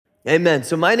Amen.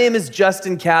 So my name is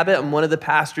Justin Cabot. I'm one of the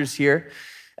pastors here.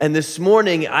 And this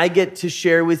morning, I get to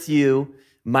share with you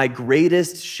my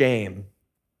greatest shame.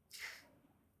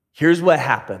 Here's what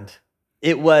happened.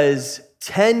 It was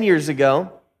 10 years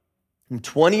ago. I'm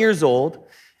 20 years old,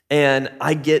 and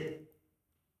I get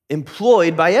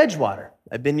employed by Edgewater.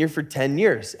 I've been here for 10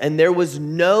 years, and there was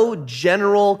no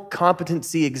general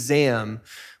competency exam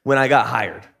when I got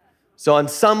hired. So on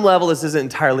some level, this isn't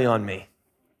entirely on me.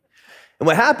 And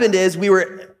what happened is we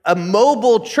were a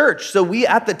mobile church. So we,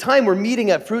 at the time, were meeting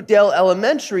at Fruitdale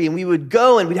Elementary, and we would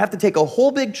go and we'd have to take a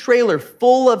whole big trailer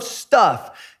full of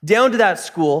stuff down to that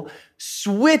school,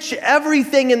 switch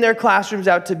everything in their classrooms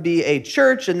out to be a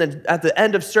church, and then at the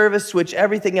end of service, switch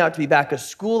everything out to be back a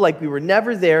school like we were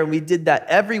never there. And we did that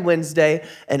every Wednesday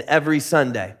and every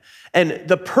Sunday. And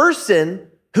the person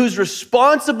who's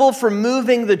responsible for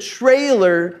moving the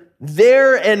trailer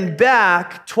there and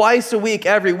back twice a week,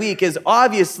 every week, is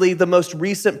obviously the most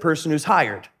recent person who's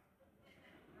hired.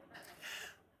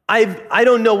 I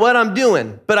don't know what I'm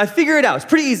doing, but I figure it out. It's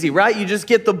pretty easy, right? You just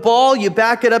get the ball, you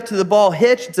back it up to the ball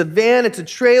hitch. It's a van, it's a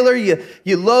trailer. You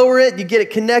lower it, you get it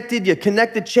connected, you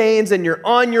connect the chains, and you're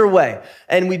on your way.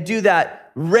 And we do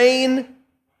that rain,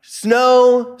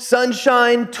 snow,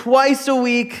 sunshine, twice a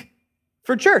week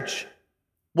for church.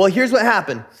 Well, here's what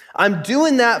happened. I'm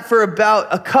doing that for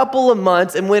about a couple of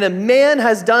months, and when a man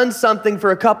has done something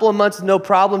for a couple of months, no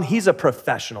problem, he's a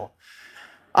professional.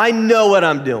 I know what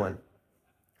I'm doing.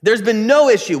 There's been no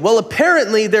issue. Well,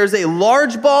 apparently there's a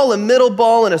large ball, a middle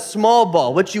ball, and a small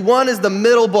ball. What you want is the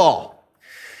middle ball.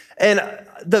 And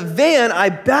the van, I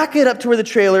back it up to where the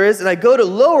trailer is, and I go to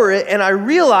lower it, and I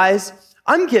realize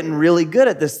I'm getting really good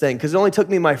at this thing because it only took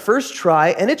me my first try,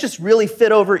 and it just really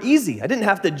fit over easy. I didn't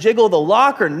have to jiggle the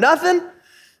lock or nothing.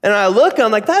 And I look,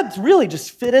 I'm like, that really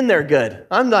just fit in there good.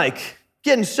 I'm like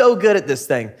getting so good at this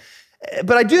thing.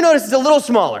 But I do notice it's a little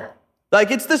smaller. Like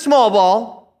it's the small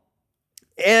ball,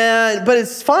 but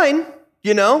it's fine,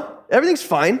 everything's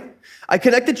fine. I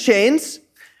connect the chains.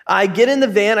 I get in the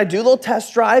van. I do a little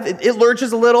test drive. It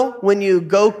lurches a little when you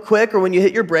go quick or when you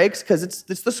hit your brakes because it's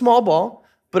the small ball,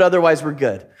 but otherwise we're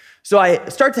good. So I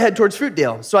start to head towards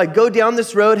Fruitdale. So I go down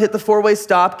this road, hit the four-way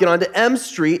stop, get onto M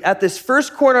Street. At this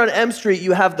first corner on M Street,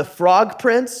 you have the Frog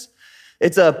Prince.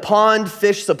 It's a pond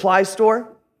fish supply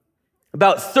store.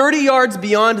 About 30 yards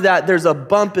beyond that, there's a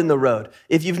bump in the road.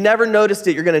 If you've never noticed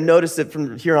it, you're going to notice it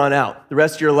from here on out, the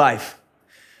rest of your life.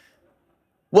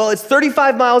 Well, it's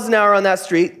 35 miles an hour on that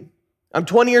street. I'm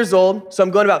 20 years old, so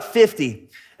I'm going about 50.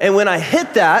 And when I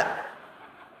hit that,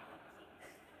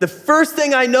 the first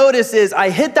thing I notice is I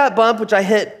hit that bump, which I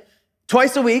hit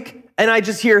twice a week, and I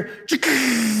just hear,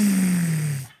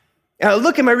 and I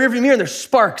look in my rearview mirror, and there's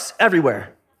sparks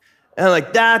everywhere. And I'm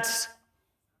like, that's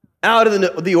out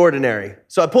of the ordinary.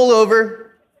 So I pull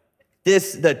over.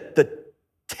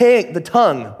 The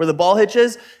tongue where the ball hitch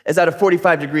is at a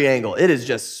 45-degree angle. It is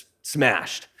just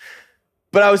smashed.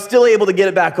 But I was still able to get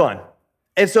it back on.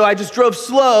 And so I just drove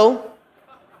slow.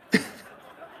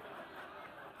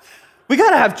 We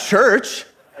gotta have church.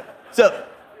 So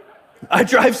I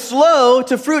drive slow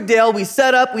to Fruitdale. We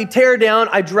set up, we tear down,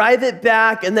 I drive it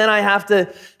back, and then I have to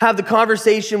have the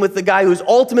conversation with the guy who's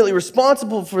ultimately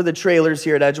responsible for the trailers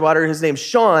here at Edgewater. His name's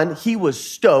Sean. He was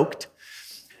stoked.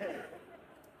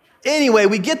 Anyway,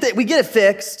 we get it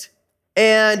fixed,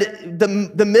 and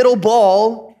the middle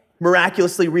ball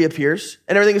miraculously reappears,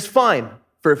 and everything is fine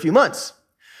for a few months.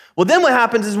 Well, then what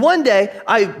happens is one day,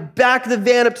 I back the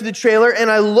van up to the trailer,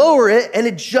 and I lower it, and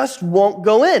it just won't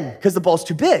go in because the ball's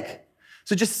too big.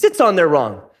 So it just sits on there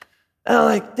wrong. And I'm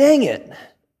like, dang it.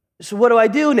 So what do I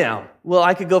do now? Well,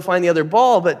 I could go find the other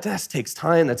ball, but that takes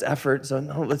time, that's effort. So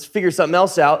no, let's figure something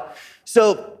else out.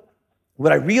 So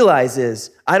what I realize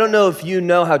is, I don't know if you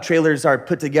know how trailers are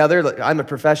put together. Like, I'm a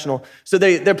professional. So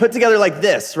they're put together like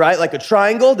this, right? Like a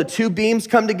triangle, the two beams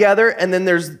come together, and then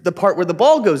there's the part where the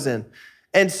ball goes in.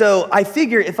 And so I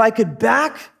figure if I could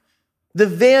back the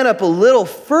van up a little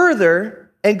further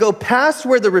and go past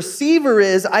where the receiver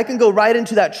is, I can go right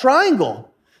into that triangle,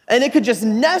 and it could just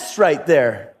nest right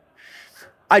there.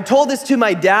 I told this to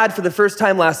my dad for the first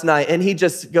time last night, and he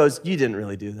just goes, you didn't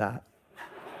really do that.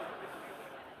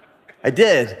 I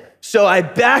did. So I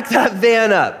back that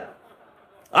van up.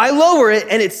 I lower it,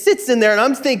 and it sits in there, and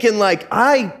I'm thinking like,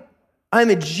 I'm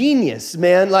a genius,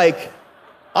 man. Like,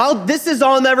 this is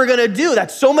all I'm ever gonna do.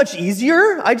 That's so much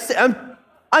easier.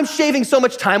 I'm shaving so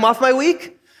much time off my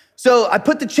week. So I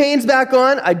put the chains back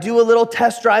on, I do a little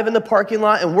test drive in the parking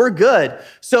lot, and we're good.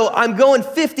 So I'm going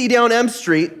 50 down M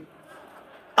Street.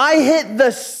 I hit the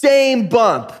same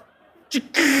bump.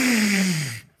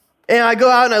 And I go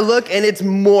out and I look, and it's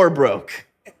more broke.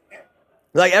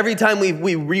 Like every time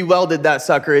we re-welded that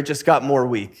sucker, it just got more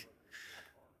weak.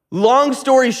 Long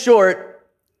story short,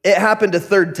 it happened a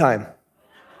third time.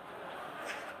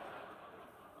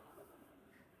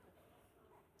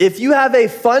 If you have a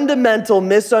fundamental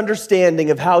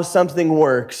misunderstanding of how something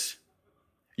works,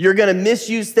 you're gonna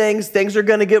misuse things are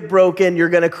gonna get broken, you're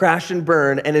gonna crash and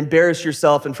burn and embarrass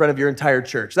yourself in front of your entire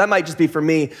church. That might just be for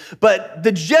me, but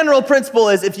the general principle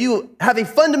is if you have a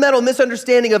fundamental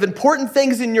misunderstanding of important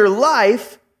things in your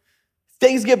life,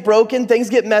 things get broken, things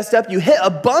get messed up, you hit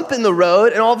a bump in the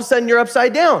road and all of a sudden you're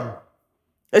upside down.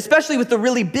 Especially with the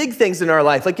really big things in our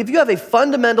life. Like if you have a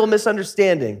fundamental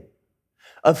misunderstanding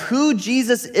of who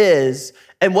Jesus is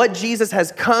and what Jesus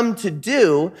has come to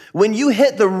do, when you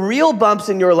hit the real bumps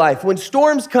in your life, when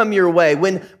storms come your way,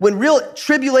 when real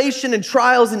tribulation and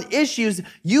trials and issues,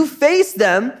 you face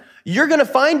them, you're gonna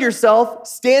find yourself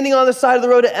standing on the side of the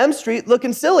road at M Street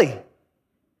looking silly.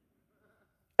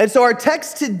 And so our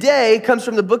text today comes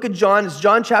from the book of John. It's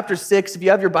John chapter 6. If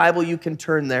you have your Bible, you can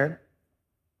turn there.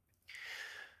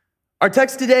 Our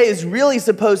text today is really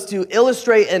supposed to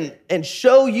illustrate and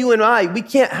show you and I, we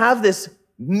can't have this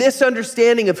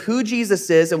misunderstanding of who Jesus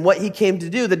is and what he came to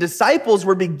do. The disciples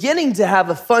were beginning to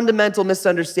have a fundamental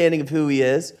misunderstanding of who he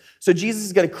is. So Jesus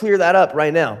is going to clear that up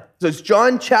right now. So it's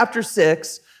John chapter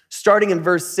 6, starting in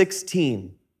verse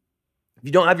 16. If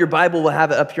you don't have your Bible, we'll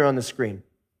have it up here on the screen.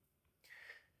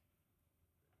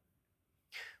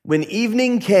 When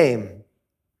evening came,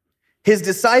 his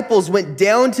disciples went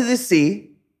down to the sea,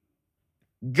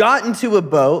 got into a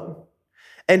boat,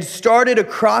 and started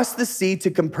across the sea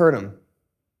to Capernaum.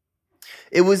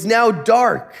 It was now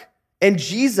dark, and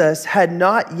Jesus had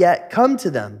not yet come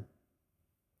to them.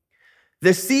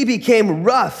 The sea became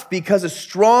rough because a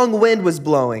strong wind was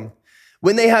blowing.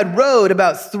 When they had rowed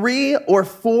about 3 or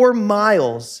 4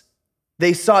 miles,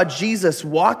 they saw Jesus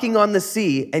walking on the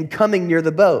sea and coming near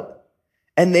the boat,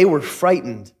 and they were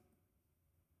frightened.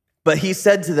 But he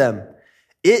said to them,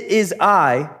 "It is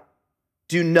I.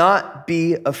 Do not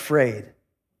be afraid."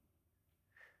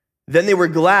 Then they were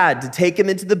glad to take him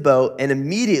into the boat, and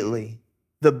immediately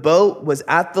the boat was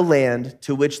at the land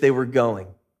to which they were going.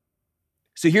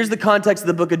 So here's the context of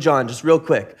the book of John, just real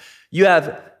quick. You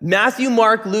have Matthew,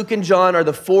 Mark, Luke, and John are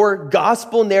the 4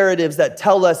 gospel narratives that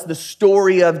tell us the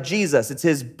story of Jesus. It's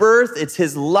his birth, it's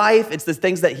his life, it's the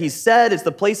things that he said, it's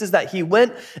the places that he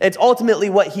went, and it's ultimately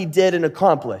what he did and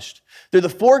accomplished. They're the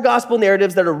 4 gospel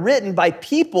narratives that are written by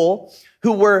people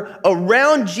who were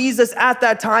around Jesus at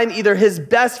that time, either his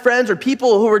best friends or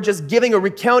people who were just giving a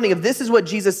recounting of this is what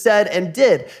Jesus said and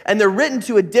did. And they're written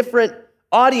to a different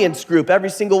audience group, every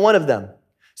single one of them.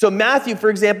 So Matthew, for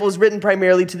example, is written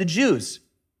primarily to the Jews.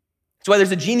 That's why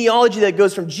there's a genealogy that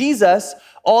goes from Jesus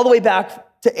all the way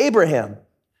back to Abraham.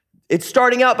 It's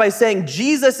starting out by saying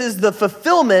Jesus is the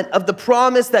fulfillment of the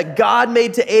promise that God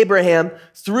made to Abraham.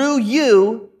 Through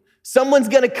you, someone's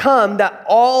gonna come that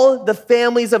all the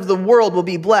families of the world will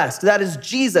be blessed. That is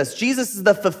Jesus. Jesus is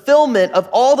the fulfillment of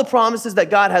all the promises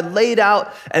that God had laid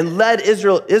out and led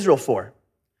Israel for.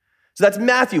 So that's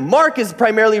Matthew. Mark is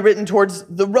primarily written towards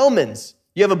the Romans.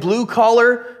 You have a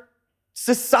blue-collar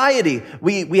society.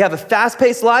 We have a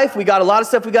fast-paced life. We got a lot of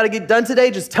stuff we got to get done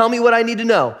today. Just tell me what I need to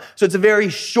know. So it's a very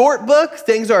short book.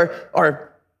 Things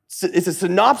it's a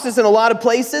synopsis in a lot of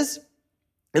places.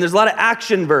 And there's a lot of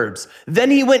action verbs. Then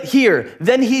he went here.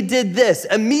 Then he did this.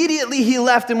 Immediately he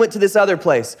left and went to this other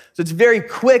place. So it's a very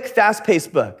quick,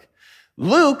 fast-paced book.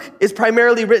 Luke is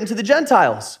primarily written to the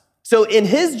Gentiles. So in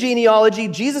his genealogy,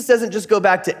 Jesus doesn't just go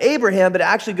back to Abraham, but it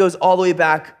actually goes all the way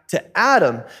back to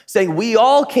Adam, saying we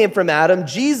all came from Adam.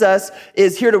 Jesus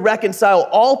is here to reconcile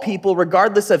all people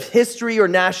regardless of history or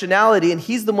nationality, and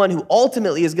he's the one who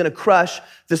ultimately is going to crush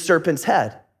the serpent's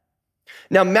head.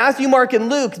 Now, Matthew, Mark, and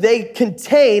Luke, they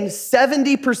contain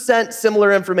 70%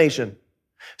 similar information.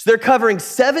 So they're covering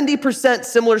 70%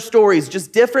 similar stories,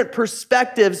 just different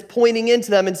perspectives pointing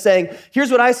into them and saying, here's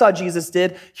what I saw Jesus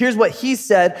did, here's what he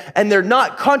said, and they're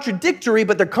not contradictory,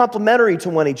 but they're complementary to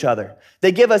one each other.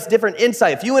 They give us different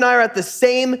insight. If you and I are at the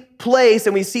same place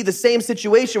and we see the same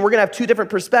situation, we're gonna have 2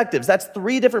 different perspectives. That's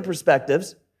 3 different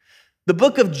perspectives. The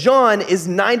book of John is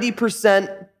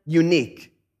 90%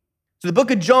 unique. So the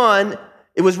book of John,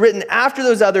 it was written after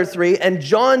those other 3, and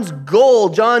John's goal,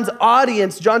 John's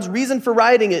audience, John's reason for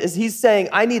writing it is he's saying,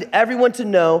 I need everyone to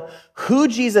know who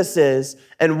Jesus is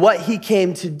and what he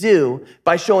came to do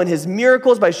by showing his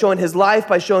miracles, by showing his life,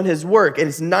 by showing his work. And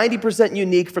it's 90%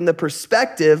 unique from the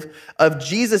perspective of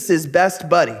Jesus's best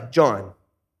buddy, John.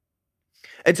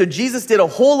 And so Jesus did a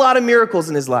whole lot of miracles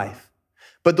in his life,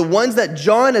 but the ones that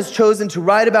John has chosen to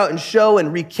write about and show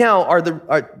and recount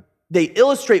they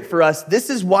illustrate for us, this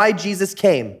is why Jesus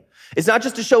came. It's not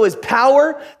just to show his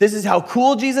power. This is how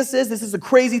cool Jesus is. This is the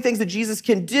crazy things that Jesus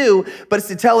can do, but it's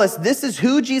to tell us this is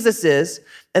who Jesus is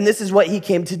and this is what he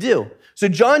came to do. So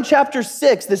John chapter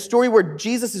 6, this story where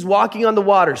Jesus is walking on the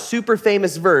water, super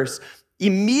famous verse,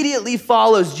 immediately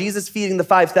follows Jesus feeding the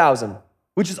 5,000,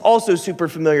 which is also a super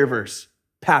familiar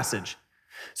passage.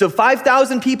 So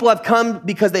 5,000 people have come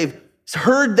because they've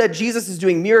heard that Jesus is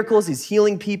doing miracles, he's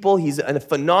healing people, he's a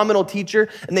phenomenal teacher,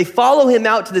 and they follow him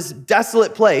out to this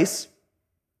desolate place,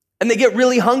 and they get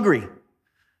really hungry.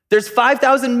 There's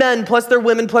 5,000 men plus their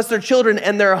women plus their children,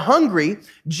 and they're hungry.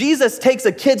 Jesus takes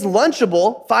a kid's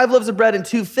Lunchable, 5 loaves of bread and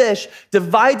 2 fish,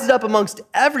 divides it up amongst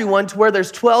everyone to where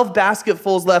there's 12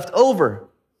 basketfuls left over.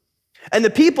 And the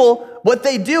people, what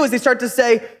they do is they start to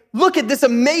say, look at this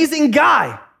amazing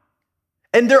guy.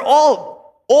 And they're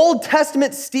all Old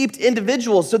Testament steeped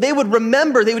individuals. So they would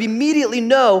remember, they would immediately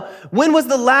know when was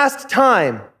the last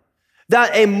time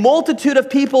that a multitude of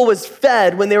people was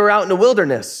fed when they were out in the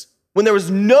wilderness, when there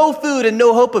was no food and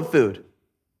no hope of food.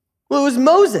 Well, it was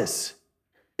Moses.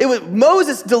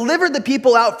 Moses delivered the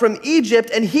people out from Egypt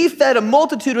and he fed a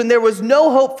multitude when there was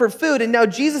no hope for food. And now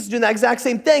Jesus is doing that exact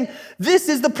same thing. This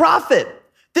is the prophet.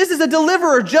 This is a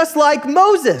deliverer just like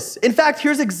Moses. In fact,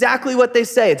 here's exactly what they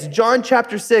say. It's John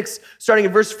chapter 6, starting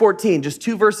at verse 14, just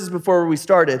 2 verses before we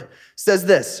started, says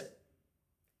this.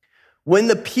 When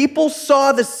the people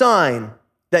saw the sign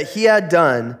that he had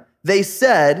done, they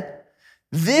said,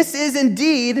 this is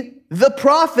indeed the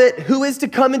prophet who is to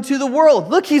come into the world.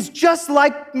 Look, he's just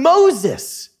like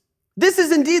Moses. This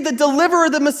is indeed the deliverer,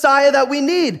 the Messiah that we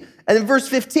need. And in verse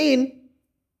 15,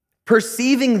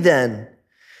 perceiving then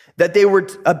that they were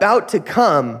about to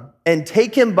come and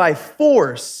take him by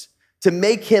force to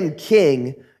make him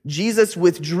king, Jesus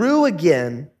withdrew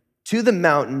again to the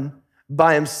mountain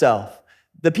by himself.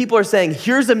 The people are saying,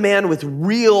 here's a man with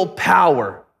real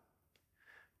power.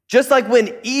 Just like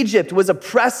when Egypt was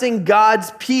oppressing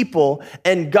God's people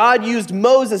and God used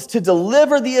Moses to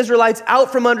deliver the Israelites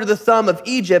out from under the thumb of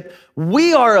Egypt,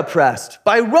 we are oppressed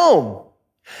by Rome.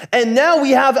 And now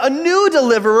we have a new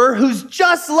deliverer who's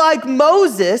just like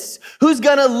Moses, who's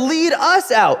gonna lead us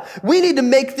out. We need to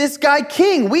make this guy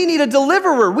king. We need a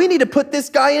deliverer. We need to put this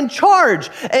guy in charge.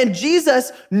 And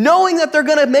Jesus, knowing that they're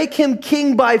gonna make him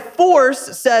king by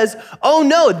force, says, oh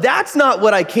no, that's not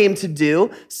what I came to do,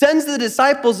 sends the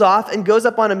disciples off and goes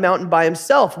up on a mountain by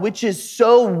himself, which is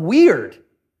so weird.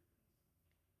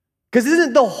 Because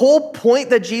isn't the whole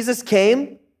point that Jesus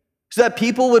came so that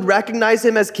people would recognize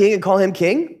him as king and call him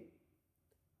king?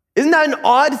 Isn't that an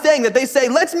odd thing that they say,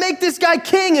 let's make this guy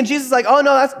king? And Jesus is like, oh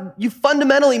no, you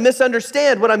fundamentally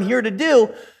misunderstand what I'm here to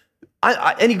do.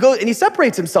 And he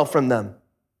separates himself from them.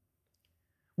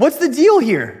 What's the deal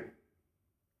here?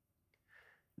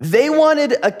 They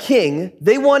wanted a king.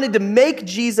 They wanted to make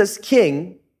Jesus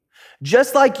king,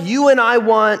 just like you and I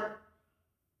want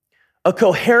a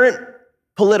coherent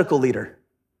political leader.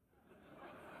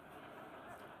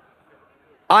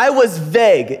 I was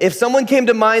vague. If someone came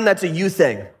to mind, that's a you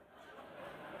thing.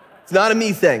 It's not a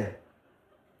me thing.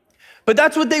 But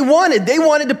that's what they wanted. They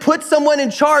wanted to put someone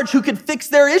in charge who could fix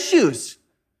their issues.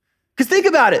 Because think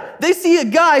about it. They see a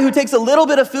guy who takes a little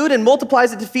bit of food and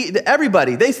multiplies it to feed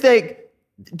everybody. They think,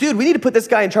 dude, we need to put this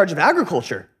guy in charge of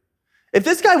agriculture. If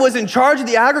this guy was in charge of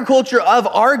the agriculture of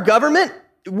our government,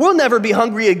 we'll never be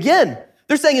hungry again.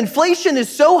 They're saying inflation is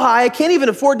so high, I can't even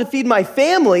afford to feed my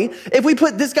family. If we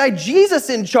put this guy Jesus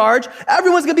in charge,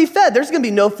 everyone's gonna be fed. There's gonna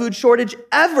be no food shortage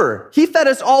ever. He fed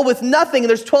us all with nothing, and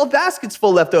there's 12 baskets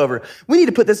full left over. We need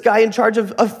to put this guy in charge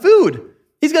of food.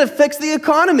 He's gonna fix the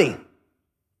economy.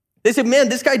 They said, man,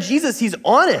 this guy Jesus, he's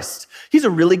honest. He's a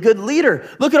really good leader.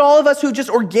 Look at all of us who just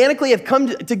organically have come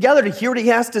together to hear what he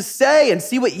has to say and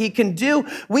see what he can do.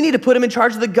 We need to put him in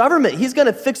charge of the government. He's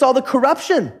gonna fix all the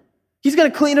corruption. He's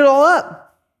gonna clean it all up.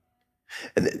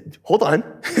 And then, hold on.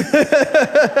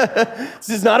 This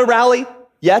is not a rally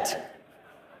yet.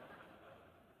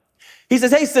 He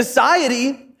says, hey,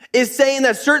 society is saying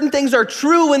that certain things are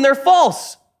true when they're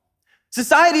false.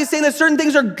 Society is saying that certain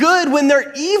things are good when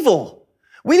they're evil.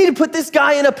 We need to put this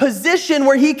guy in a position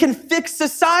where he can fix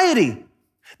society.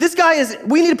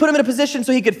 We need to put him in a position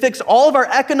so he could fix all of our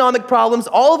economic problems,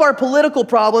 all of our political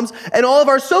problems, and all of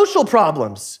our social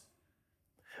problems.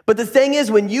 But the thing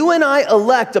is, when you and I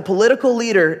elect a political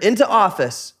leader into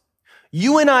office,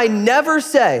 you and I never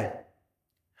say,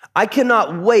 I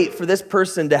cannot wait for this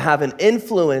person to have an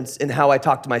influence in how I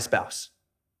talk to my spouse.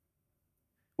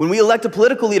 When we elect a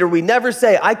political leader, we never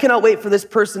say, I cannot wait for this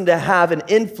person to have an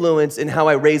influence in how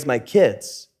I raise my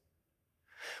kids.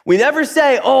 We never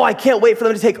say, oh, I can't wait for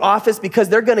them to take office because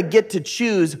they're gonna get to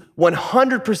choose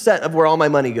 100% of where all my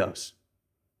money goes.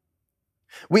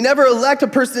 We never elect a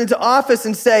person into office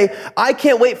and say, I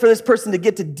can't wait for this person to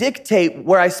get to dictate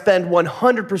where I spend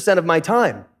 100% of my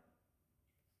time.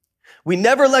 We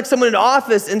never elect someone into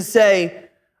office and say,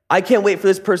 I can't wait for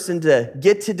this person to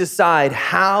get to decide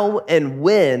how and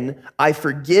when I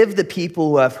forgive the people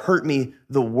who have hurt me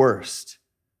the worst.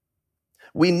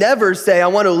 We never say, I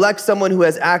want to elect someone who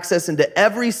has access into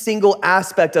every single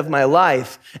aspect of my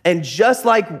life. And just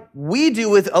like we do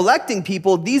with electing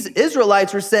people, these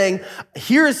Israelites were saying,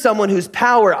 here is someone whose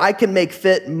power I can make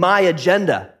fit my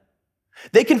agenda.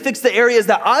 They can fix the areas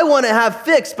that I want to have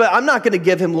fixed, but I'm not going to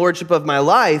give him lordship of my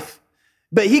life.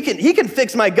 But he can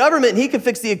fix my government, he can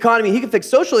fix the economy, he can fix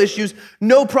social issues,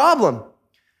 no problem.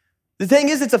 The thing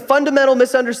is, it's a fundamental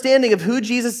misunderstanding of who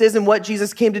Jesus is and what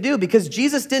Jesus came to do, because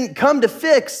Jesus didn't come to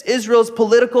fix Israel's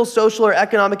political, social, or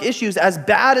economic issues, as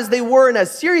bad as they were and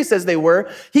as serious as they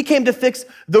were. He came to fix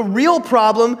the real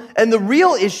problem and the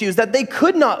real issues that they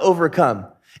could not overcome.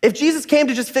 If Jesus came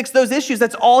to just fix those issues,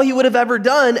 that's all he would have ever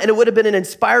done, and it would have been an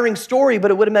inspiring story,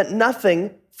 but it would have meant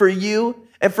nothing for you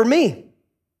and for me.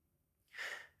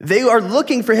 They are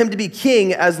looking for him to be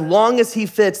king as long as he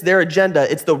fits their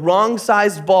agenda. It's the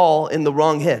wrong-sized ball in the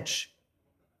wrong hitch.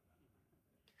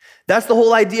 That's the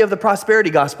whole idea of the prosperity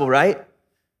gospel, right?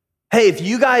 Hey, if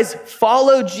you guys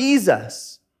follow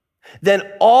Jesus, then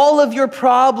all of your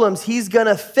problems he's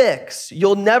gonna fix.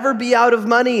 You'll never be out of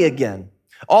money again.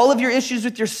 All of your issues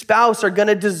with your spouse are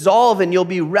gonna dissolve and you'll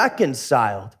be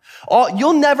reconciled.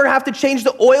 You'll never have to change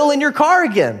the oil in your car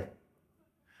again.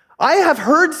 I have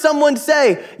heard someone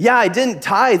say, yeah, I didn't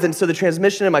tithe, and so the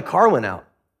transmission in my car went out.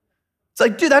 It's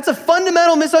like, dude, that's a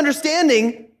fundamental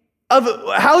misunderstanding of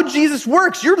how Jesus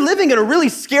works. You're living in a really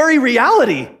scary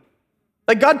reality.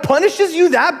 Like, God punishes you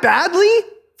that badly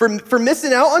for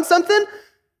missing out on something?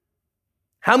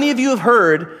 How many of you have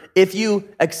heard, if you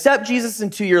accept Jesus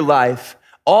into your life,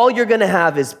 all you're gonna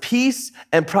have is peace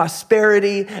and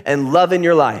prosperity and love in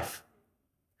your life?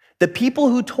 The people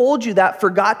who told you that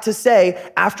forgot to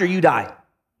say, after you die.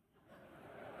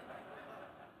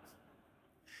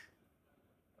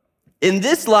 In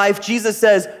this life, Jesus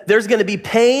says there's gonna be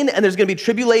pain and there's gonna be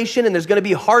tribulation and there's gonna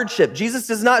be hardship. Jesus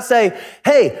does not say,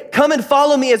 hey, come and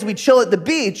follow me as we chill at the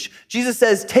beach. Jesus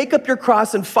says, take up your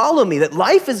cross and follow me. That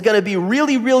life is gonna be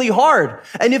really, really hard.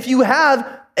 And if you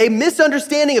have a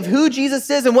misunderstanding of who Jesus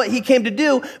is and what he came to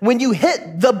do, when you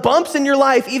hit the bumps in your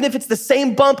life, even if it's the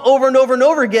same bump over and over and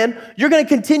over again, you're gonna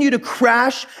continue to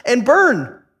crash and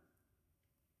burn.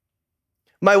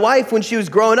 My wife, when she was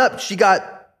growing up, she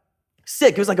got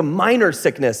sick. It was like a minor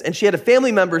sickness. And she had a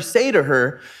family member say to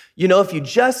her, you know, if you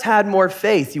just had more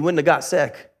faith, you wouldn't have got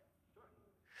sick.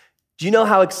 Do you know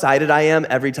how excited I am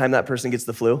every time that person gets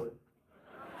the flu?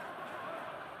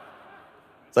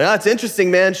 It's like, it's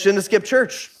interesting, man. Shouldn't have skipped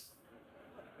church.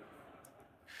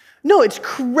 No, it's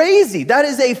crazy. That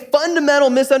is a fundamental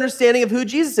misunderstanding of who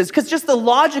Jesus is, because just the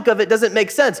logic of it doesn't make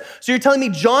sense. So you're telling me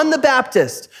John the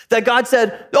Baptist, that God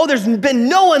said, oh, there's been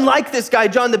no one like this guy,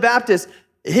 John the Baptist,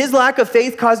 his lack of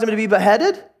faith caused him to be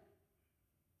beheaded?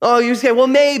 Oh, you say, well,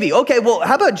 maybe. Okay, well,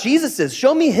 how about Jesus's?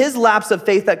 Show me his lapse of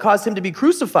faith that caused him to be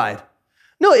crucified.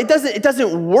 No, it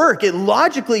doesn't work. It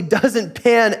logically doesn't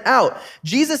pan out.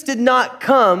 Jesus did not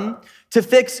come to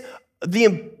fix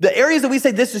the areas that we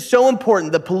say this is so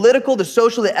important, the political, the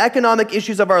social, the economic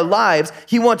issues of our lives.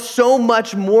 He wants so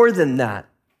much more than that.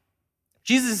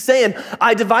 Jesus is saying,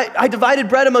 I divided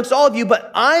bread amongst all of you,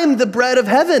 but I'm the bread of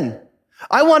heaven.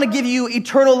 I want to give you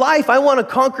eternal life. I want to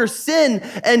conquer sin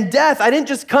and death. I didn't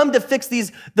just come to fix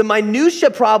the minutia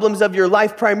problems of your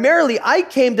life primarily. I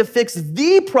came to fix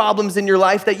the problems in your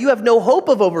life that you have no hope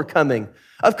of overcoming,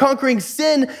 of conquering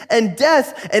sin and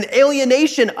death and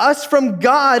alienation, us from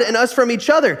God and us from each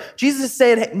other. Jesus is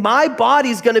saying, hey, my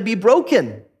body's going to be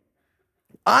broken.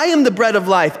 I am the bread of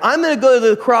life. I'm going to go to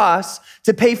the cross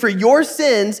to pay for your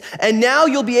sins, and now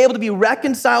you'll be able to be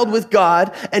reconciled with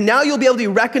God, and now you'll be able to be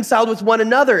reconciled with one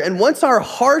another. And once our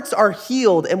hearts are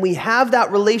healed and we have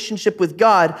that relationship with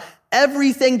God,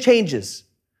 everything changes.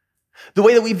 The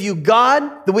way that we view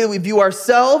God, the way that we view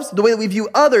ourselves, the way that we view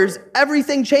others,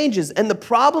 everything changes. And the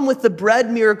problem with the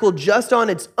bread miracle just on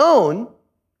its own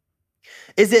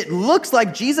is it looks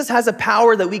like Jesus has a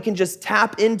power that we can just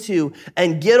tap into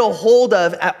and get a hold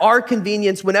of at our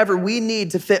convenience whenever we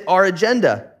need to fit our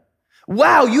agenda.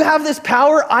 Wow, you have this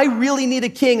power? I really need a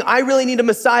king. I really need a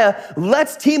Messiah.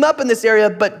 Let's team up in this area,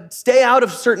 but stay out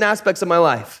of certain aspects of my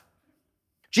life.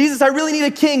 Jesus, I really need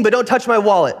a king, but don't touch my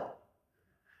wallet.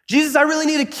 Jesus, I really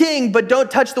need a king, but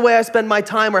don't touch the way I spend my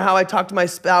time or how I talk to my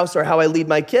spouse or how I lead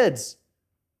my kids.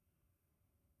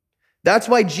 That's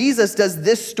why Jesus does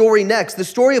this story next. The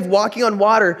story of walking on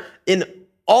water in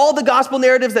All the gospel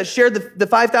narratives that share the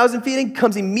 5,000 feeding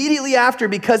comes immediately after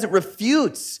because it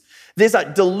refutes this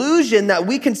delusion that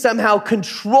we can somehow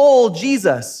control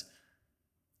Jesus.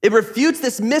 It refutes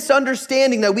this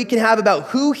misunderstanding that we can have about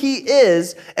who he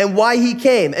is and why he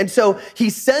came. And so he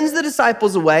sends the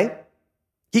disciples away.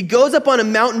 He goes up on a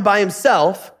mountain by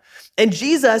himself. And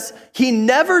Jesus, he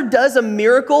never does a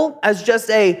miracle as just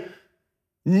a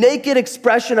naked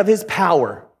expression of his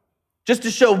power, just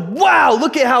to show, wow,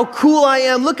 look at how cool I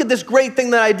am. Look at this great thing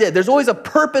that I did. There's always a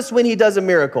purpose when he does a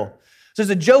miracle. So there's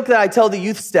a joke that I tell the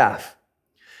youth staff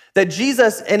that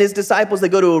Jesus and his disciples, they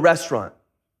go to a restaurant.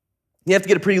 You have to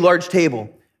get a pretty large table.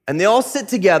 And they all sit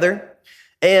together,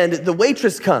 and the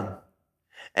waitress comes.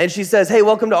 And she says, hey,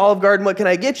 welcome to Olive Garden. What can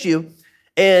I get you?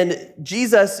 And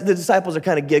Jesus, the disciples are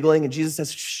kind of giggling, and Jesus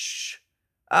says, shh,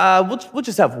 we'll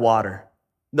just have water.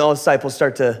 And all the disciples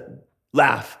start to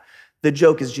laugh. The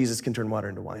joke is Jesus can turn water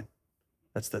into wine.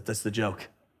 That's the joke.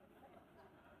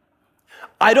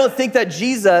 I don't think that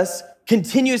Jesus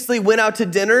continuously went out to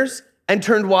dinners and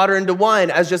turned water into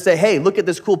wine as just say, hey, look at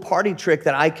this cool party trick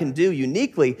that I can do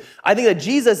uniquely. I think that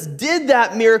Jesus did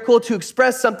that miracle to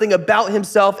express something about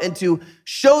himself and to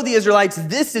show the Israelites,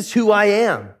 this is who I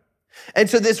am. And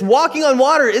so this walking on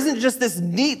water isn't just this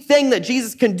neat thing that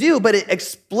Jesus can do, but it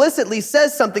explicitly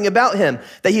says something about him,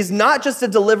 that he's not just a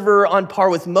deliverer on par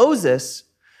with Moses,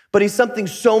 but he's something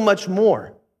so much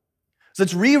more. So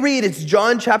let's reread. It's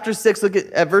John chapter 6, look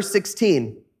at verse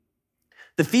 16.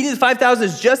 The feeding of the 5,000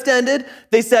 has just ended.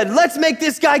 They said, let's make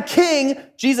this guy king.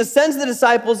 Jesus sends the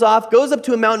disciples off, goes up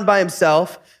to a mountain by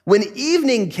himself. When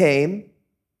evening came,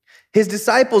 his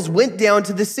disciples went down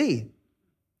to the sea,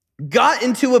 got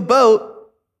into a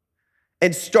boat,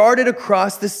 and started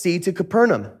across the sea to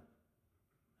Capernaum.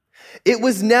 It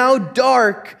was now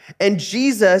dark, and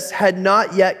Jesus had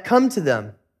not yet come to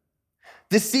them.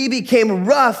 The sea became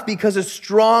rough because a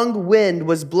strong wind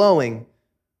was blowing.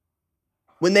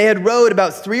 When they had rowed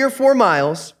about 3 or 4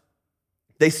 miles,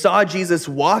 they saw Jesus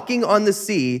walking on the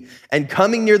sea and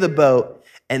coming near the boat,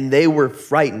 and they were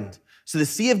frightened. So the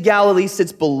Sea of Galilee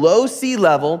sits below sea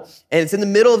level, and it's in the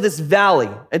middle of this valley.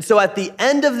 And so at the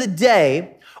end of the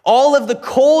day, all of the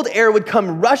cold air would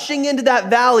come rushing into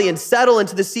that valley and settle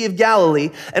into the Sea of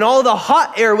Galilee, and all of the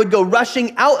hot air would go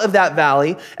rushing out of that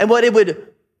valley. And what it would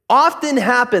often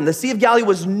happen, the Sea of Galilee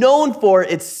was known for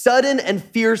its sudden and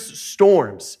fierce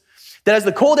storms. That as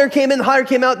the cold air came in, the hot air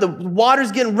came out, the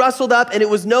water's getting rustled up, and it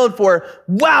was known for,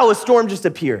 wow, a storm just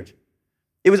appeared.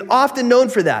 It was often known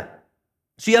for that.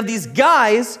 So you have these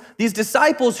guys, these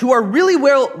disciples who are really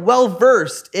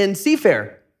well-versed in seafaring.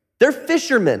 They're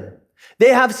fishermen. They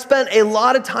have spent a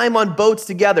lot of time on boats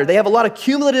together. They have a lot of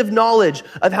cumulative knowledge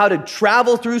of how to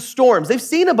travel through storms. They've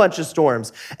seen a bunch of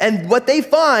storms. And what they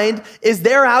find is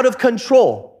they're out of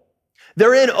control.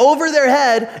 They're in over their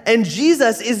head, and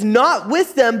Jesus is not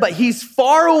with them, but he's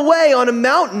far away on a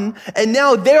mountain, and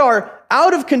now they are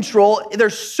out of control. They're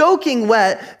soaking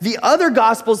wet. The other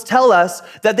gospels tell us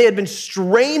that they had been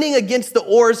straining against the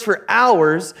oars for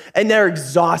hours, and they're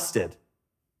exhausted.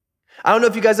 I don't know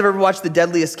if you guys have ever watched The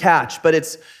Deadliest Catch, but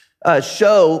it's a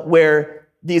show where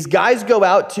these guys go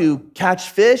out to catch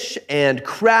fish and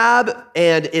crab,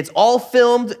 and it's all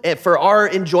filmed for our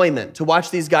enjoyment, to watch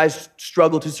these guys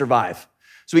struggle to survive.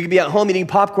 So we could be at home eating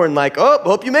popcorn like, oh,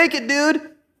 hope you make it,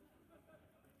 dude.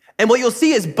 And what you'll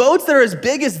see is boats that are as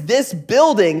big as this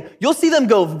building, you'll see them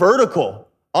go vertical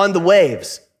on the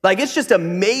waves. Like, it's just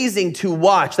amazing to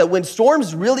watch that when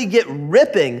storms really get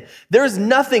ripping, there's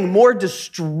nothing more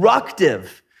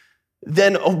destructive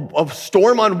than a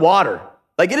storm on water.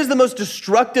 Like, it is the most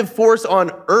destructive force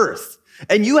on earth.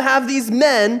 And you have these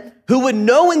men who would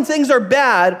know when things are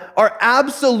bad are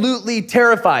absolutely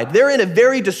terrified. They're in a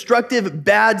very destructive,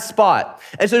 bad spot.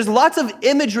 And so there's lots of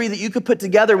imagery that you could put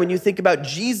together when you think about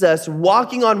Jesus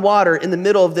walking on water in the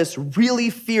middle of this really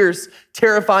fierce,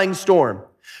 terrifying storm.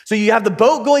 So you have the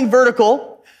boat going vertical,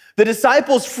 the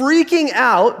disciples freaking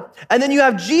out, and then you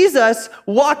have Jesus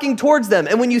walking towards them.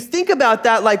 And when you think about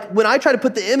that, like when I try to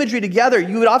put the imagery together,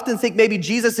 you would often think maybe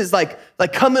Jesus is like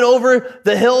coming over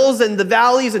the hills and the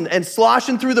valleys and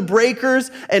sloshing through the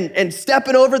breakers and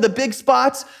stepping over the big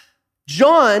spots.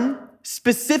 John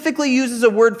specifically uses a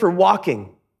word for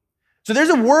walking. So there's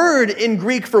a word in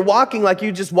Greek for walking, like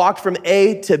you just walked from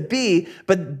A to B,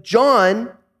 but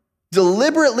John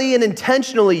deliberately and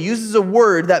intentionally uses a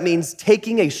word that means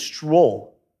taking a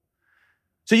stroll.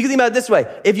 So you can think about it this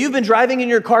way. If you've been driving in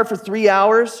your car for 3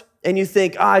 hours and you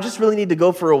think, I just really need to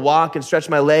go for a walk and stretch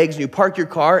my legs, and you park your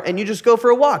car and you just go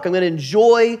for a walk. I'm going to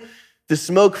enjoy the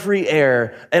smoke-free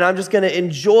air, and I'm just going to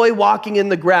enjoy walking in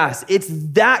the grass. It's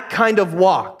that kind of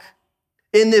walk.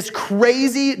 in this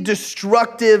crazy,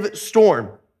 destructive storm.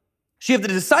 So you have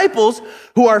the disciples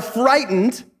who are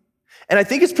frightened, and I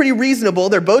think it's pretty reasonable.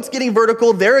 Their boat's getting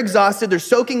vertical, they're exhausted, they're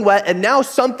soaking wet, and now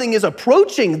something is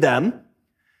approaching them.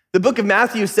 The book of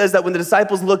Matthew says that when the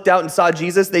disciples looked out and saw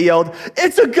Jesus, they yelled,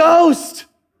 "It's a ghost!"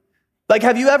 Like,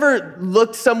 have you ever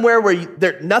looked somewhere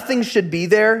where nothing should be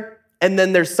there, and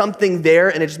then there's something there,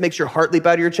 and it just makes your heart leap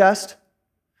out of your chest?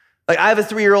 Like, I have a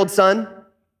 3-year-old son,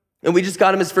 and we just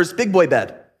got him his first big boy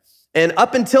bed. And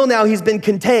up until now, he's been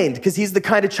contained because he's the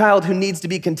kind of child who needs to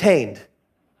be contained.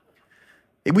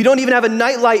 We don't even have a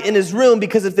nightlight in his room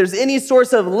because if there's any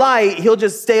source of light, he'll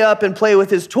just stay up and play with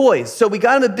his toys. So we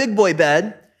got him a big boy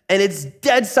bed, and it's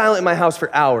dead silent in my house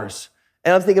for hours.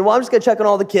 And I'm thinking, well, I'm just gonna check on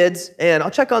all the kids, and I'll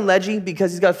check on Leggy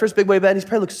because he's got his first big boy bed. He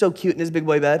probably looks so cute in his big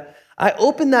boy bed. I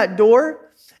open that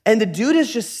door, and the dude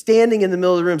is just standing in the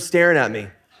middle of the room staring at me.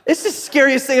 It's the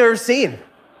scariest thing I've ever seen.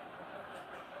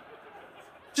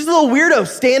 Just a little weirdo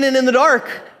standing in the dark.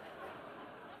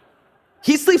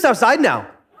 He sleeps outside now.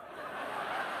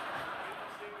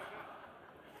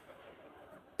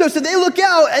 So they look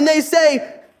out and they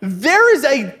say, there's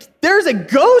a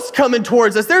ghost coming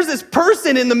towards us. There's this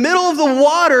person in the middle of the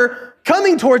water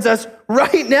coming towards us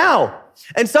right now.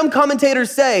 And some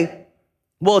commentators say,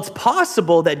 well, it's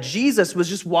possible that Jesus was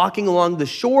just walking along the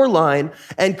shoreline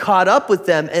and caught up with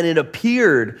them, and it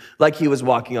appeared like he was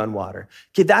walking on water.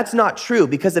 Okay, that's not true,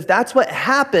 because if that's what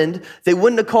happened, they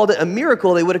wouldn't have called it a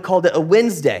miracle, they would have called it a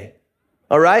Wednesday.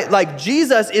 All right? Like,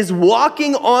 Jesus is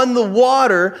walking on the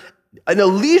water in a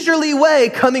leisurely way,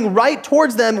 coming right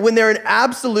towards them when they're in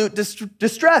absolute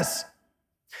distress.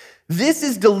 This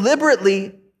is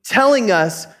deliberately telling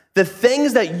us the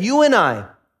things that you and I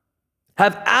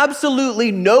have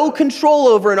absolutely no control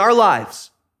over in our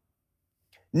lives.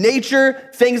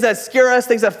 Nature, things that scare us,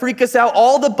 things that freak us out,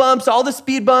 all the bumps, all the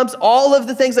speed bumps, all of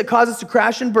the things that cause us to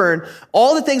crash and burn,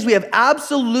 all the things we have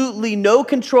absolutely no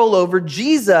control over,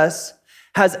 Jesus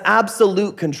has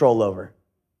absolute control over.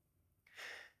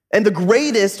 And the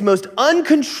greatest, most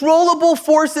uncontrollable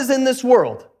forces in this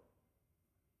world,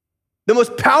 the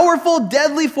most powerful,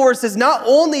 deadly forces, not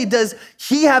only does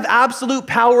he have absolute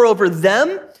power over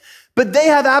them, but they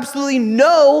have absolutely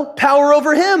no power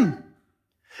over him.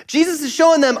 Jesus is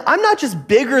showing them, I'm not just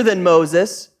bigger than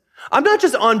Moses. I'm not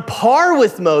just on par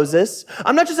with Moses.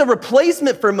 I'm not just a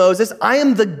replacement for Moses. I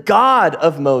am the God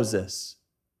of Moses.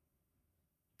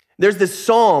 There's this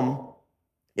psalm.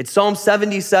 It's Psalm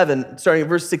 77, starting at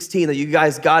verse 16, that you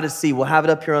guys got to see. We'll have it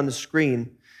up here on the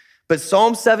screen. But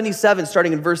Psalm 77,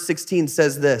 starting in verse 16,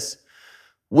 says this: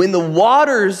 when the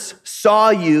waters saw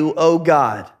you, O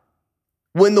God,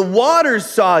 when the waters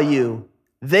saw you,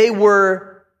 they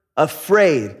were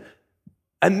afraid.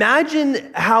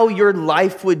 Imagine how your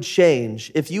life would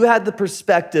change if you had the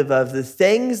perspective of the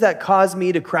things that cause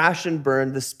me to crash and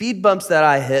burn, the speed bumps that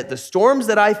I hit, the storms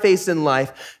that I face in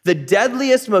life, the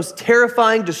deadliest, most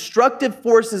terrifying, destructive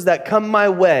forces that come my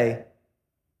way.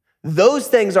 Those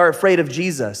things are afraid of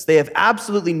Jesus. They have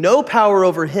absolutely no power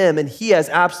over him, and he has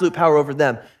absolute power over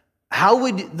them. How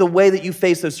would the way that you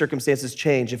face those circumstances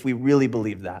change if we really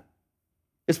believe that?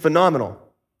 It's phenomenal.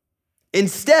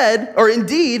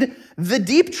 Indeed, the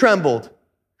deep trembled.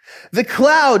 The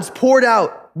clouds poured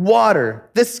out water.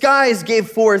 The skies gave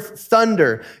forth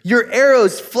thunder. Your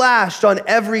arrows flashed on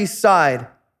every side.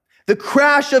 The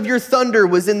crash of your thunder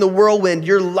was in the whirlwind.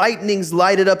 Your lightnings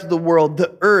lighted up the world.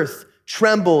 The earth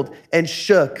trembled and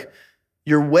shook.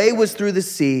 Your way was through the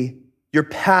sea, your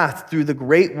path through the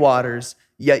great waters,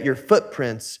 yet your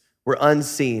footprints were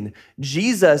unseen.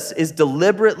 Jesus is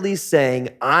deliberately saying,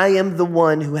 I am the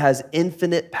one who has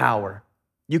infinite power.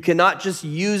 You cannot just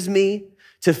use me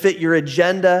to fit your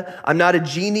agenda. I'm not a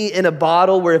genie in a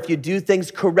bottle where if you do things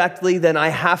correctly, then I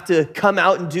have to come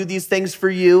out and do these things for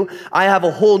you. I have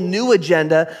a whole new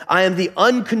agenda. I am the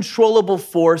uncontrollable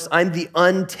force. I'm the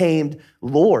untamed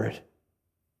Lord.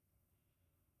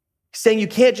 He's saying you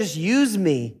can't just use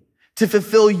me to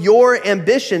fulfill your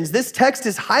ambitions. This text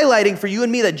is highlighting for you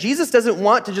and me that Jesus doesn't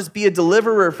want to just be a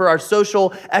deliverer for our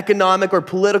social, economic, or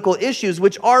political issues,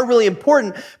 which are really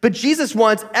important, but Jesus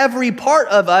wants every part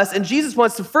of us, and Jesus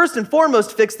wants to first and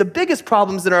foremost fix the biggest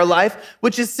problems in our life,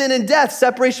 which is sin and death,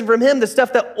 separation from him, the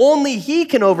stuff that only he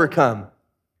can overcome.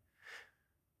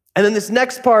 And then this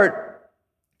next part,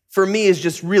 for me, is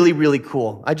just really, really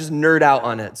cool. I just nerd out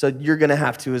on it, so you're gonna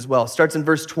have to as well. It starts in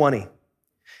verse 20.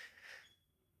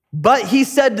 But he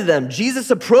said to them,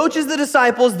 Jesus approaches the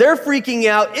disciples, they're freaking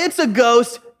out, it's a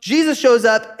ghost. Jesus shows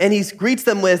up and he greets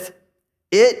them with,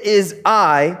 it is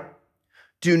I,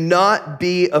 do not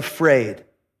be afraid.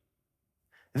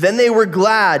 Then they were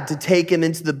glad to take him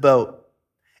into the boat.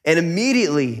 And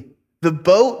immediately The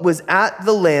boat was at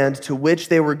the land to which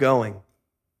they were going.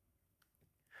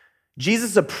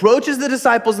 Jesus approaches the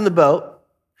disciples in the boat,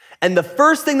 and the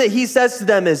first thing that he says to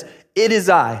them is, "It is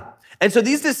I." And so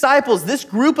these disciples, this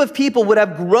group of people would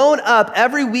have grown up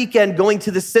every weekend going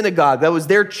to the synagogue. That was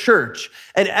their church.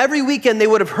 And every weekend they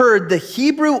would have heard the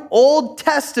Hebrew Old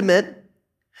Testament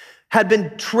had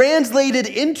been translated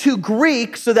into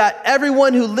Greek so that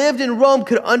everyone who lived in Rome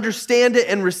could understand it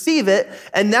and receive it.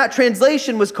 And that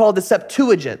translation was called the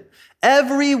Septuagint.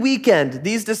 Every weekend,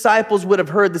 these disciples would have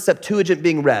heard the Septuagint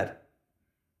being read.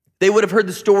 They would have heard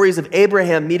the stories of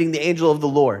Abraham meeting the angel of the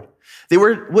Lord. They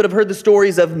would have heard the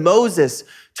stories of Moses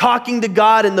talking to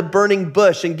God in the burning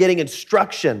bush and getting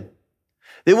instruction.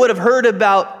 They would have heard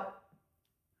about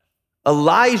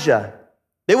Elijah.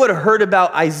 They would have heard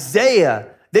about Isaiah.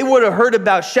 They would have heard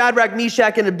about Shadrach,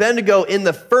 Meshach, and Abednego in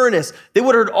the furnace. They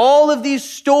would have heard all of these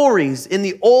stories in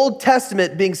the Old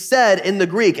Testament being said in the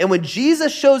Greek. And when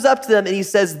Jesus shows up to them and he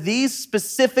says these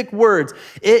specific words,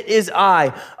 "It is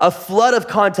I," a flood of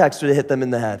context would hit them in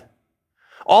the head.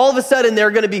 All of a sudden, they're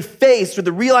going to be faced with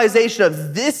the realization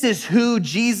of this is who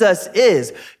Jesus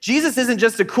is. Jesus isn't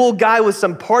just a cool guy with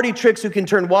some party tricks who can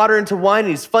turn water into wine and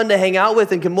he's fun to hang out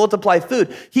with and can multiply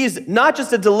food. He's not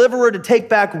just a deliverer to take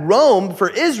back Rome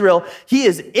for Israel. He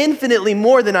is infinitely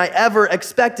more than I ever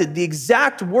expected. The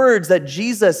exact words that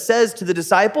Jesus says to the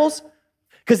disciples,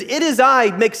 because "it is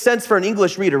I" makes sense for an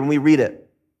English reader when we read it.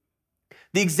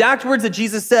 The exact words that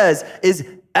Jesus says is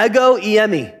ego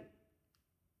eimi.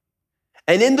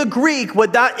 And in the Greek,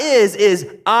 what that is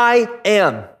I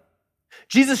am.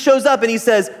 Jesus shows up and he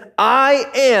says, "I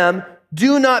am,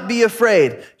 do not be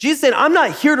afraid." Jesus said, "I'm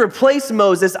not here to replace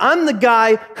Moses. I'm the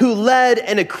guy who led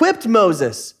and equipped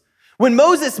Moses." When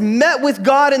Moses met with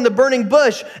God in the burning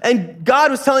bush and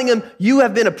God was telling him, "You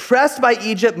have been oppressed by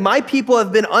Egypt. My people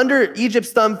have been under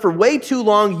Egypt's thumb for way too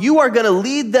long. You are going to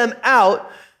lead them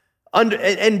out."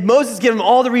 And Moses gave him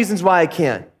all the reasons why I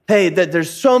can't. Hey, there's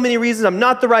so many reasons. I'm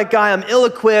not the right guy. I'm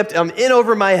ill-equipped. I'm in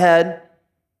over my head.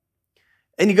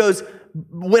 And he goes,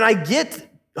 when I get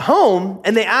home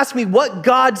and they ask me what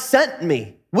God sent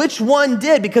me, which one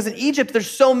did? Because in Egypt, there's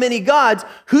so many gods.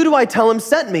 Who do I tell him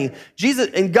sent me? Jesus,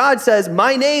 and God says,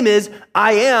 "My name is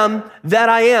I am that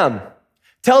I am."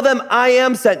 Tell them I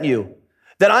am sent you,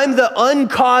 that I'm the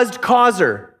uncaused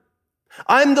causer.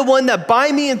 I'm the one that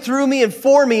by me and through me and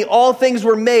for me, all things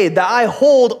were made, that I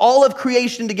hold all of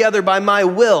creation together by my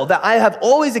will, that I have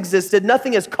always existed.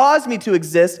 Nothing has caused me to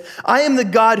exist. I am the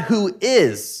God who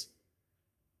is.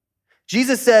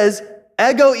 Jesus says,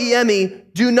 "Ego eimi,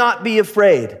 do not be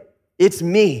afraid." It's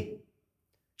me.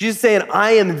 Jesus is saying,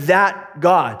 I am that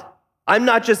God. I'm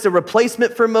not just a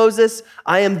replacement for Moses.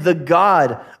 I am the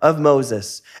God of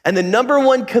Moses. And the number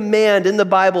one command in the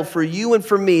Bible for you and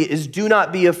for me is do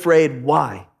not be afraid.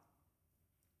 Why?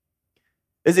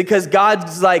 Is it because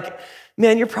God's like,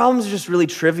 man, your problems are just really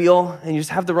trivial and you just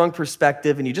have the wrong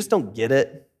perspective and you just don't get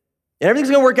it? And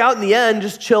everything's gonna work out in the end,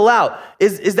 just chill out.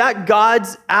 Is that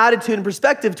God's attitude and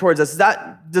perspective towards us?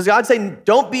 Does God say,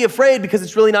 don't be afraid because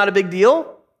it's really not a big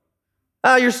deal?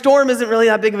 Your storm isn't really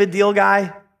that big of a deal,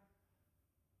 guy.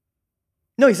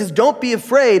 No, he says, don't be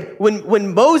afraid.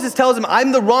 When Moses tells him,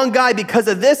 I'm the wrong guy because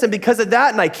of this and because of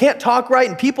that, and I can't talk right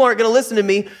and people aren't gonna listen to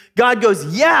me, God goes,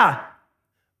 yeah,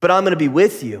 but I'm gonna be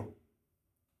with you.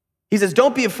 He says,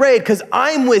 don't be afraid because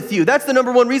I'm with you. That's the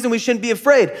number one reason we shouldn't be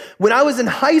afraid. When I was in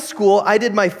high school, I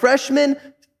did my freshman,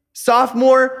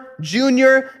 sophomore,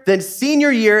 junior, then senior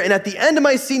year, and at the end of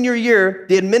my senior year,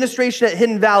 the administration at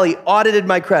Hidden Valley audited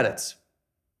my credits.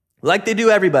 Like they do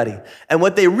everybody. And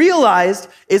what they realized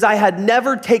is I had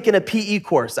never taken a PE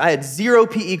course. I had 0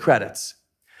 PE credits.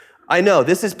 I know,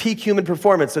 this is peak human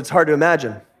performance, so it's hard to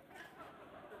imagine.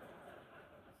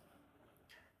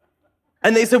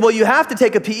 And they said, well, you have to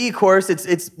take a PE course.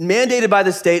 It's mandated by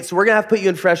the state, so we're gonna have to put you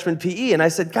in freshman PE. And I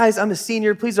said, guys, I'm a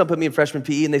senior, please don't put me in freshman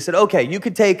PE. And they said, okay, you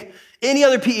could take any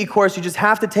other PE course, you just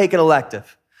have to take an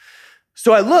elective.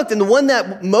 So I looked, and the one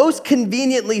that most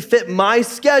conveniently fit my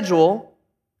schedule,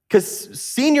 because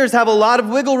seniors have a lot of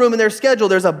wiggle room in their schedule.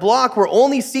 There's a block where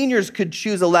only seniors could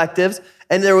choose electives,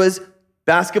 and there was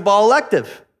basketball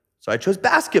elective. So I chose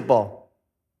basketball.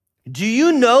 Do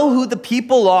you know who the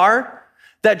people are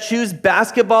that choose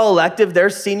basketball elective their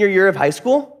senior year of high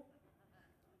school?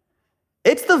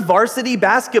 It's the varsity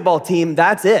basketball team,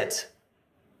 that's it.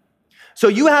 So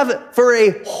you have, for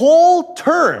a whole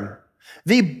term,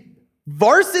 the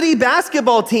varsity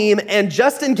basketball team and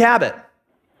Justin Cabot.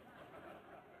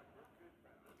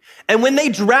 And when they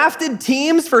drafted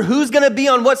teams for who's gonna be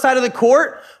on what side of the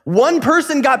court, one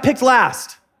person got picked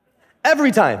last,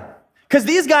 every time. Because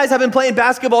these guys have been playing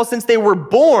basketball since they were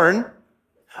born.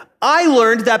 I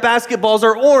learned that basketballs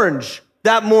are orange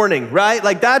that morning, right?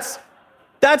 Like that's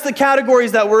the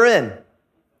categories that we're in.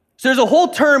 So there's a whole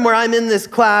term where I'm in this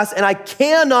class and I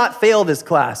cannot fail this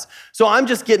class. So I'm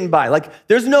just getting by. Like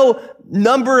there's no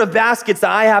number of baskets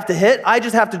that I have to hit. I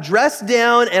just have to dress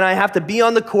down and I have to be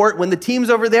on the court. When the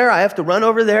team's over there, I have to run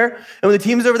over there. And when the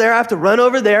team's over there, I have to run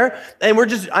over there. And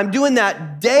I'm doing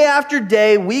that day after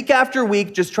day, week after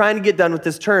week, just trying to get done with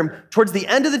this term. Towards the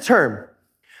end of the term,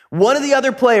 one of the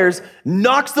other players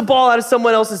knocks the ball out of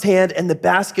someone else's hand and the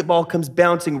basketball comes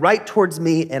bouncing right towards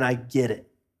me and I get it.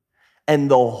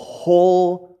 And the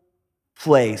whole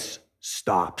place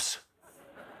stops.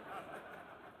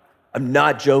 I'm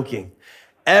not joking.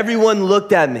 Everyone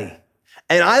looked at me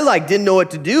and I didn't know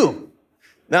what to do.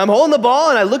 Now I'm holding the ball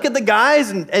and I look at the guys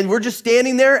and we're just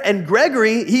standing there and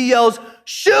Gregory, he yells,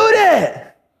 "Shoot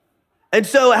it!" And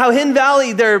so how Hidden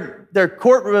Valley, their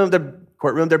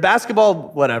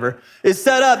basketball, whatever, is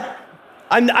set up,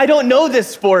 I don't know this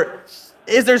sport,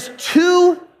 is there's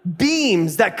two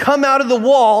beams that come out of the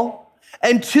wall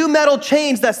and two metal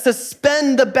chains that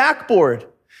suspend the backboard.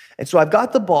 And so I've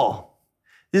got the ball.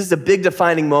 This is a big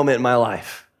defining moment in my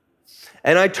life.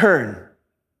 And I turn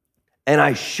and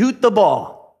I shoot the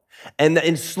ball. And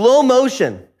in slow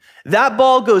motion, that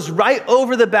ball goes right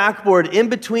over the backboard in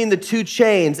between the two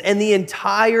chains, and the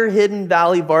entire Hidden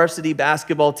Valley varsity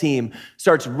basketball team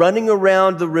starts running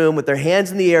around the room with their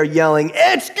hands in the air yelling,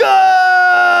 "It's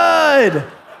good!"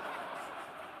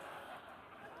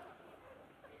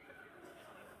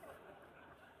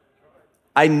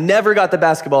 I never got the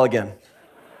basketball again.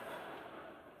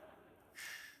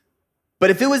 But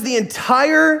if it was the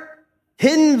entire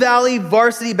Hidden Valley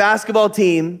varsity basketball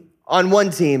team on one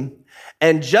team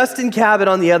and Justin Cabot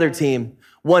on the other team,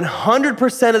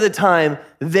 100% of the time,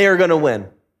 they're gonna win.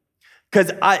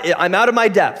 Because I'm out of my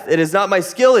depth. It is not my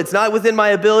skill, it's not within my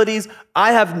abilities.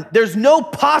 There's no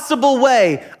possible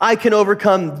way I can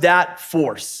overcome that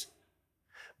force.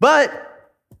 But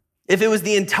if it was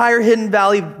the entire Hidden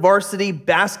Valley varsity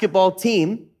basketball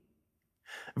team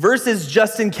versus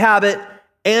Justin Cabot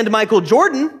and Michael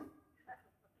Jordan,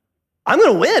 I'm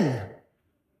gonna win.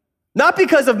 Not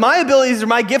because of my abilities or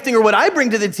my gifting or what I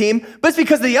bring to the team, but it's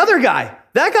because of the other guy.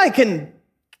 That guy's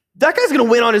gonna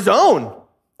win on his own.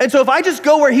 And so if I just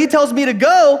go where he tells me to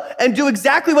go and do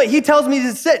exactly what he tells me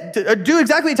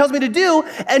to do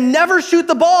and never shoot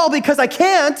the ball because I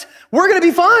can't, we're gonna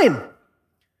be fine.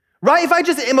 Right? If I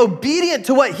just am obedient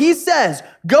to what he says,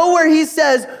 go where he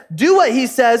says, do what he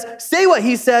says, say what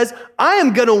he says, I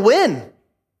am gonna win.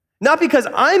 Not because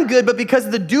I'm good, but because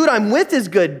the dude I'm with is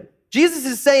good. Jesus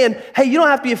is saying, hey, you don't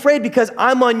have to be afraid because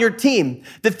I'm on your team.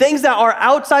 The things that are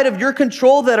outside of your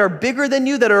control, that are bigger than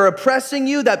you, that are oppressing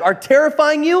you, that are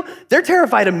terrifying you, they're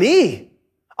terrified of me.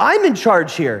 I'm in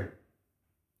charge here.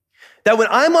 That when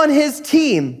I'm on his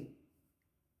team,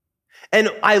 and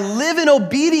I live in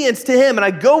obedience to him and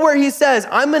I go where he says,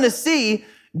 I'm gonna see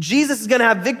Jesus is gonna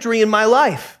have victory in my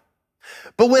life.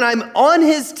 But when I'm on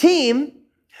his team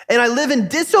and I live in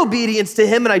disobedience to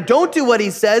him and I don't do what he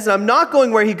says and I'm not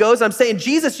going where he goes, I'm saying,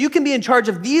 Jesus, you can be in charge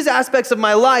of these aspects of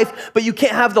my life, but you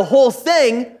can't have the whole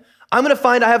thing. I'm gonna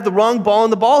find I have the wrong ball in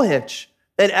the ball hitch.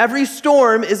 And every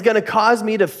storm is gonna cause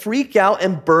me to freak out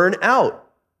and burn out.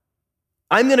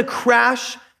 I'm gonna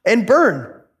crash and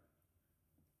burn.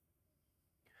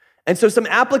 And so some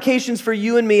applications for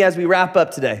you and me as we wrap up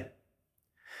today.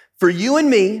 For you and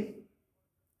me,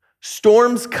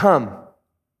 storms come.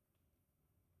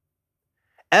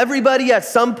 Everybody at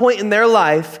some point in their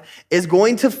life is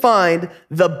going to find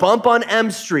the bump on M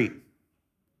Street.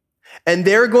 And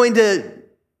they're going to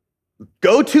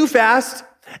go too fast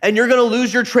and you're gonna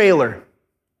lose your trailer.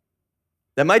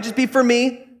 That might just be for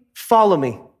me, follow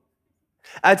me.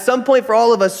 At some point for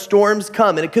all of us, storms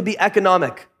come, and it could be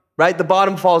economic. Right? The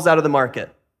bottom falls out of the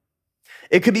market.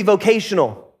 It could be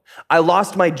vocational. I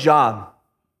lost my job.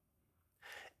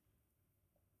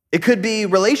 It could be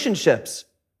relationships.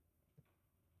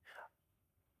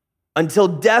 Until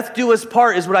death do us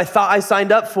part is what I thought I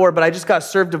signed up for, but I just got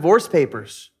served divorce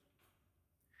papers.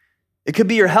 It could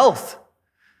be your health.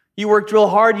 You worked real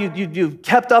hard. You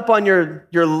kept up on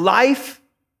your life.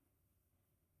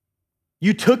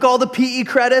 You took all the PE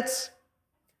credits.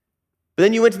 But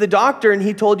then you went to the doctor and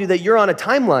he told you that you're on a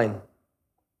timeline.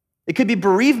 It could be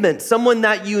bereavement. Someone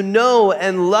that you know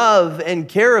and love and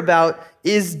care about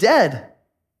is dead.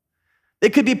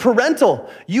 It could be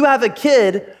parental. You have a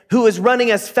kid who is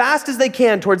running as fast as they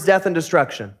can towards death and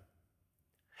destruction.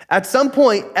 At some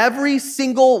point, every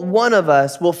single one of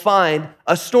us will find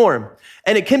a storm.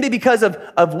 And it can be because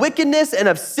of wickedness and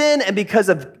of sin and because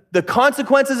of the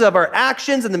consequences of our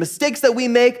actions and the mistakes that we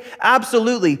make.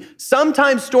 Absolutely.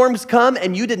 Sometimes storms come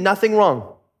and you did nothing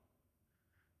wrong.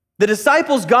 The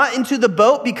disciples got into the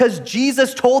boat because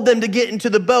Jesus told them to get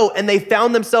into the boat, and they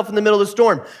found themselves in the middle of the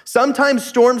storm. Sometimes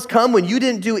storms come when you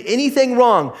didn't do anything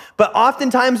wrong, but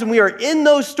oftentimes when we are in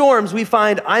those storms, we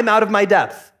find I'm out of my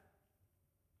depth.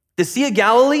 The Sea of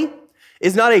Galilee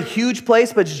is not a huge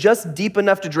place, but it's just deep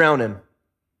enough to drown in.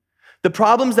 The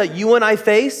problems that you and I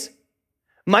face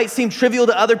might seem trivial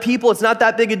to other people. It's not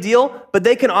that big a deal, but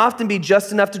they can often be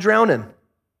just enough to drown in.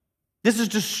 This is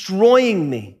destroying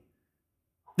me.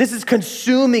 This is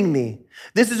consuming me.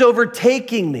 This is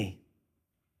overtaking me.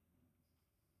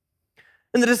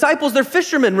 And the disciples, they're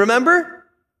fishermen, remember?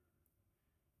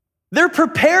 They're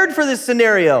prepared for this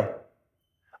scenario.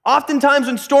 Oftentimes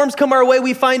when storms come our way,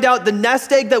 we find out the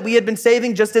nest egg that we had been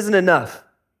saving just isn't enough.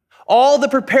 All the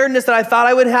preparedness that I thought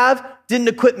I would have didn't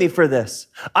equip me for this.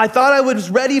 I thought I was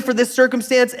ready for this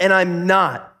circumstance, and I'm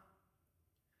not.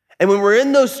 And when we're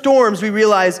in those storms, we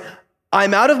realize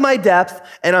I'm out of my depth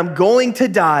and I'm going to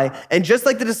die. And just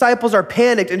like the disciples are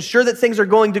panicked and sure that things are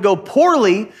going to go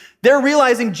poorly, they're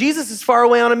realizing Jesus is far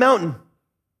away on a mountain.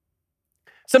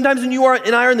 Sometimes when you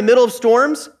and I are in the middle of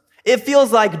storms, it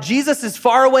feels like Jesus is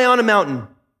far away on a mountain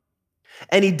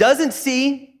and he doesn't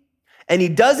see and he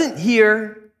doesn't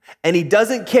hear and he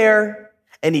doesn't care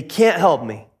and he can't help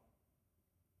me.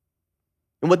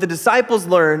 And what the disciples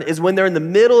learn is when they're in the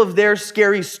middle of their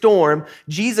scary storm,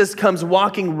 Jesus comes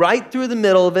walking right through the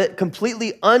middle of it,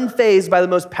 completely unfazed by the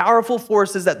most powerful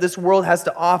forces that this world has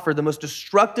to offer, the most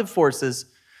destructive forces,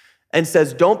 and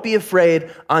says, don't be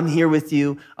afraid, I'm here with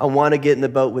you, I want to get in the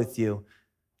boat with you.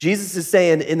 Jesus is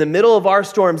saying, in the middle of our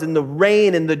storms, in the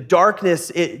rain, in the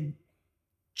darkness,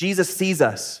 Jesus sees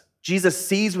us. Jesus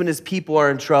sees when his people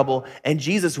are in trouble, and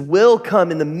Jesus will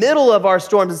come in the middle of our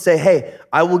storms and say, hey,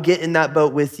 I will get in that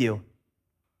boat with you.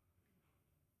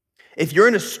 If you're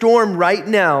in a storm right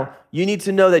now, you need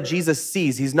to know that Jesus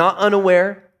sees. He's not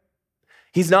unaware.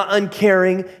 He's not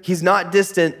uncaring. He's not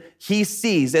distant. He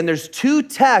sees. And there's two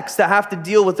texts that have to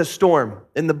deal with a storm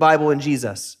in the Bible and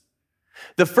Jesus.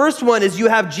 The first one is you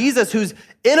have Jesus who's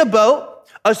in a boat,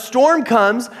 a storm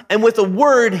comes, and with a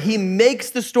word, he makes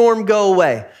the storm go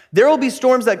away. There will be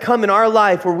storms that come in our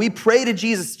life where we pray to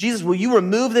Jesus, Jesus, will you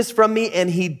remove this from me? And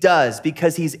he does,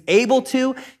 because he's able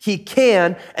to, he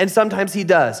can, and sometimes he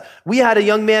does. We had a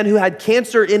young man who had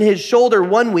cancer in his shoulder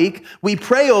one week. We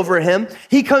pray over him.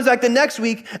 He comes back the next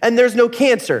week, and there's no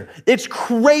cancer. It's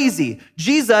crazy.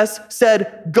 Jesus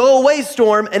said, go away,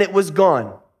 storm, and it was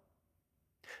gone.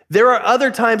 There are other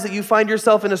times that you find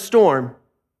yourself in a storm,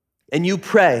 and you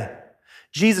pray,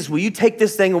 Jesus, will you take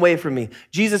this thing away from me?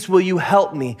 Jesus, will you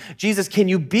help me? Jesus, can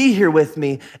you be here with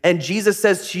me? And Jesus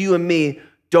says to you and me,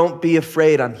 don't be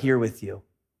afraid, I'm here with you.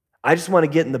 I just want to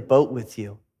get in the boat with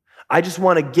you. I just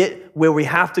want to get where we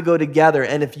have to go together.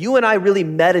 And if you and I really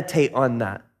meditate on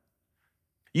that,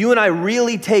 you and I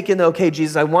really take in, okay,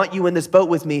 Jesus, I want you in this boat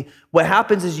with me. What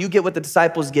happens is you get what the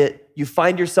disciples get. You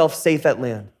find yourself safe at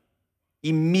land.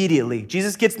 Immediately.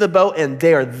 Jesus gets in the boat and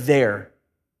they are there.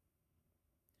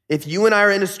 If you and I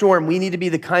are in a storm, we need to be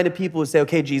the kind of people who say,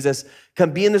 okay, Jesus,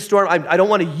 come be in the storm. I don't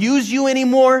want to use you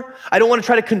anymore. I don't want to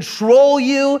try to control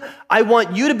you. I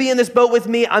want you to be in this boat with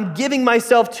me. I'm giving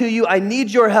myself to you. I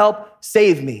need your help.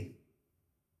 Save me.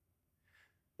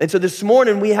 And so this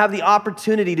morning, we have the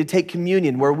opportunity to take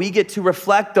communion where we get to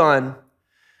reflect on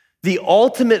the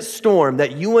ultimate storm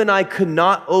that you and I could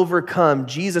not overcome.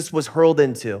 Jesus was hurled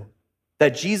into, that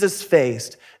Jesus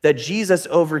faced, that Jesus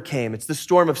overcame. It's the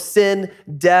storm of sin,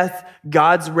 death,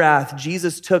 God's wrath.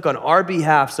 Jesus took on our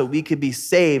behalf so we could be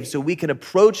saved, so we can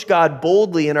approach God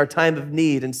boldly in our time of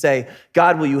need and say,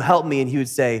 God, will you help me? And he would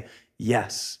say,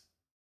 yes.